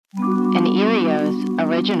An Erios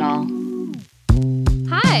original.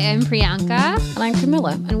 Hi, I'm Priyanka. And I'm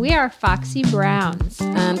Camilla. And we are Foxy Browns.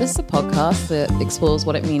 And this is a podcast that explores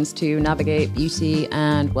what it means to navigate beauty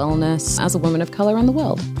and wellness as a woman of color in the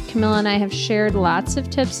world. Camilla and I have shared lots of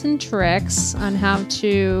tips and tricks on how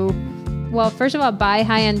to, well, first of all, buy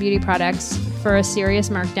high-end beauty products for a serious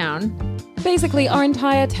markdown. Basically, our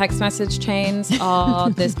entire text message chains are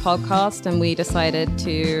this podcast, and we decided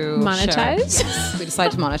to monetize. Yes, we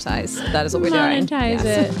decided to monetize. That is what we're doing. Monetize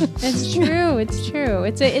it. It's true. It's true.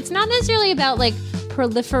 It's not necessarily about like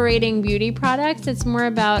proliferating beauty products. It's more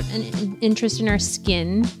about an interest in our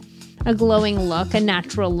skin, a glowing look, a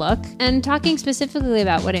natural look, and talking specifically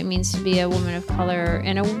about what it means to be a woman of color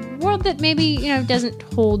in a world that maybe, doesn't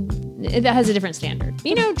hold, that has a different standard.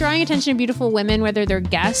 Drawing attention to beautiful women, whether they're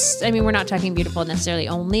guests. I mean, we're not talking beautiful necessarily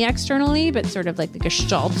only externally, but sort of like the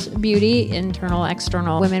gestalt beauty, internal,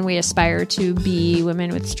 external. Women we aspire to be, women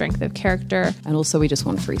with strength of character. And also we just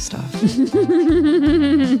want free stuff.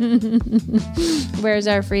 Where's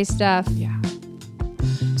our free stuff? Yeah.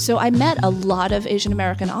 So I met a lot of Asian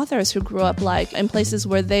American authors who grew up in places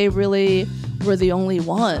where they really were the only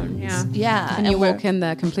ones. Yeah. And you walk in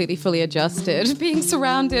there completely fully adjusted, being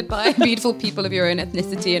surrounded by beautiful people of your own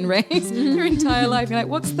ethnicity and race your entire life. You're like,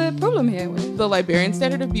 what's the problem here? The Liberian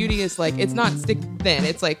standard of beauty is it's not stick thin.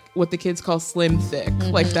 It's like what the kids call slim thick.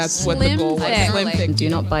 Mm-hmm. Like that's what the goal was. Slim thick. Do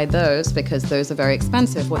not buy those because those are very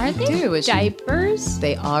expensive. What are you they do is diapers?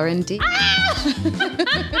 They are indeed.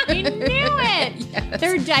 I knew it. Yes.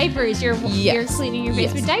 They're diapers. You're cleaning your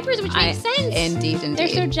face with diapers, which makes sense. Indeed. They're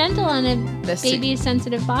so gentle on a baby's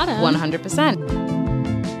sensitive bottom.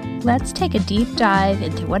 100%. Let's take a deep dive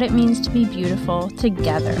into what it means to be beautiful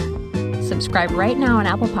together. Subscribe right now on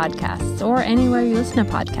Apple Podcasts or anywhere you listen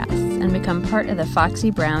to podcasts and become part of the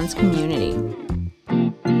Foxy Browns community.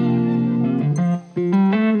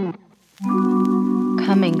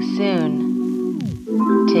 Coming soon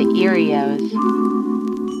to Erios.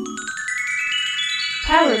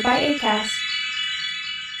 Powered by Acast.